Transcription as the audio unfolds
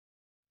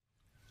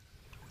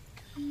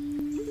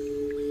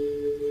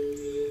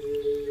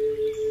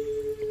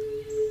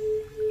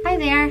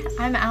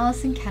I'm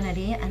Alison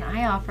Kennedy, and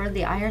I offer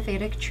the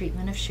Ayurvedic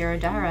treatment of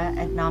Shirodhara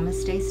at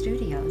Namaste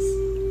Studios.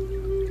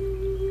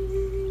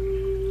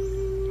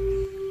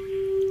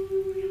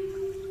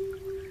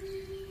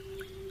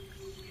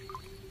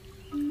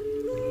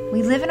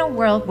 We live in a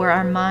world where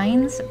our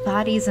minds,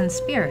 bodies, and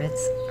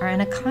spirits are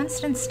in a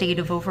constant state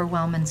of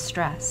overwhelm and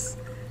stress.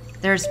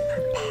 There's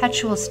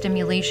perpetual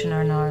stimulation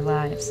in our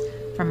lives,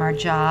 from our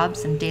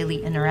jobs and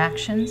daily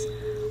interactions,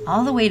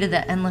 all the way to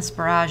the endless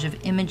barrage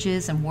of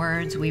images and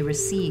words we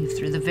receive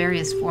through the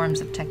various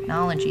forms of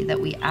technology that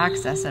we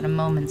access at a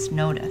moment's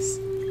notice.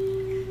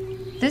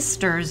 This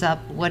stirs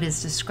up what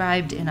is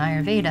described in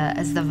Ayurveda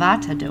as the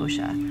Vata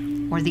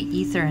dosha, or the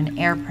ether and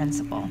air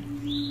principle.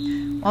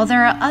 While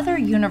there are other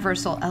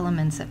universal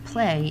elements at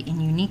play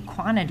in unique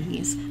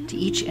quantities to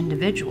each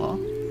individual,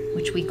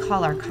 which we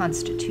call our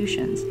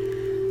constitutions,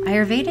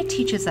 Ayurveda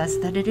teaches us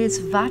that it is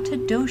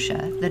Vata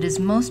dosha that is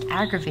most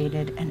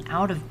aggravated and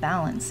out of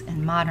balance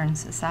in modern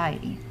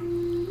society.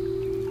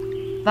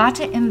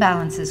 Vata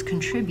imbalances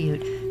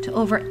contribute to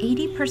over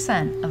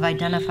 80% of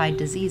identified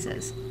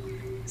diseases,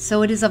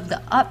 so it is of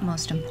the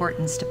utmost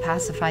importance to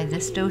pacify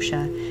this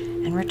dosha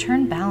and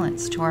return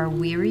balance to our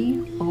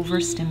weary,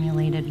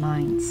 overstimulated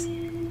minds.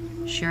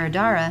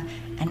 Shirodhara,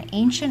 an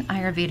ancient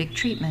Ayurvedic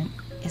treatment,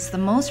 is the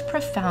most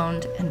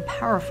profound and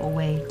powerful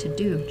way to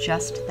do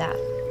just that.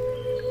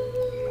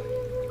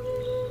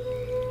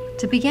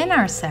 To begin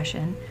our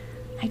session,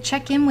 I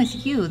check in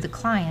with you, the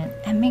client,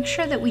 and make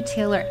sure that we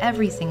tailor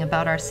everything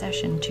about our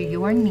session to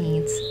your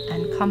needs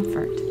and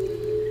comfort.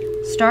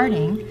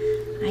 Starting,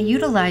 I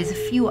utilize a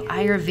few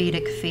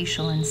Ayurvedic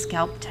facial and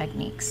scalp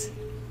techniques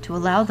to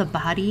allow the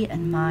body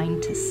and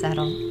mind to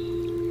settle.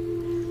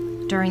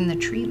 During the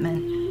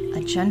treatment,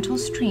 a gentle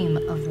stream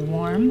of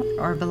warm,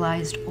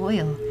 herbalized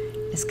oil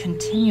is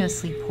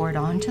continuously poured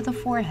onto the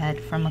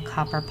forehead from a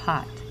copper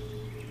pot.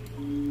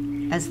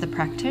 As the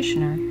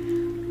practitioner,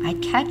 I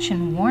catch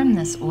and warm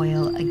this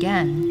oil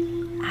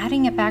again,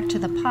 adding it back to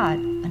the pot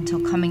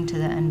until coming to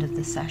the end of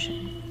the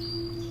session.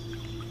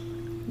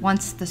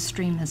 Once the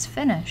stream is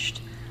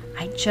finished,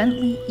 I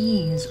gently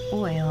ease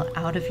oil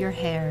out of your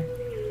hair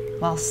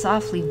while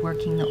softly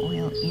working the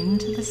oil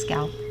into the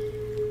scalp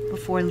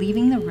before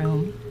leaving the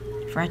room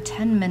for a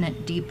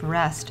 10-minute deep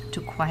rest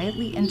to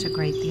quietly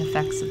integrate the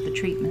effects of the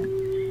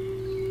treatment.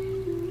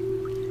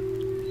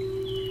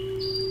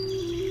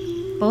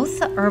 Both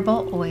the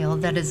herbal oil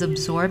that is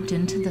absorbed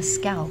into the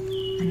scalp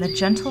and the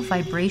gentle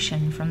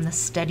vibration from the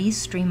steady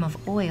stream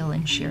of oil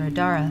in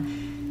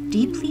Shirodhara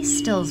deeply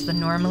stills the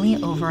normally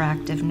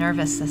overactive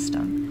nervous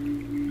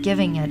system,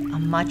 giving it a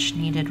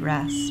much-needed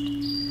rest.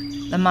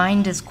 The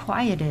mind is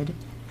quieted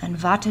and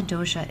Vata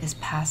dosha is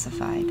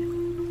pacified.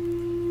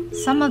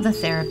 Some of the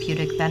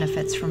therapeutic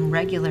benefits from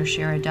regular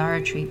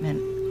Shirodhara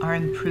treatment are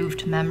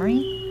improved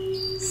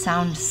memory,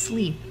 sound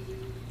sleep,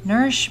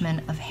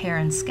 nourishment of hair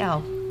and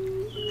scalp,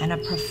 and a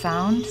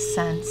profound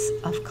sense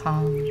of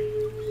calm.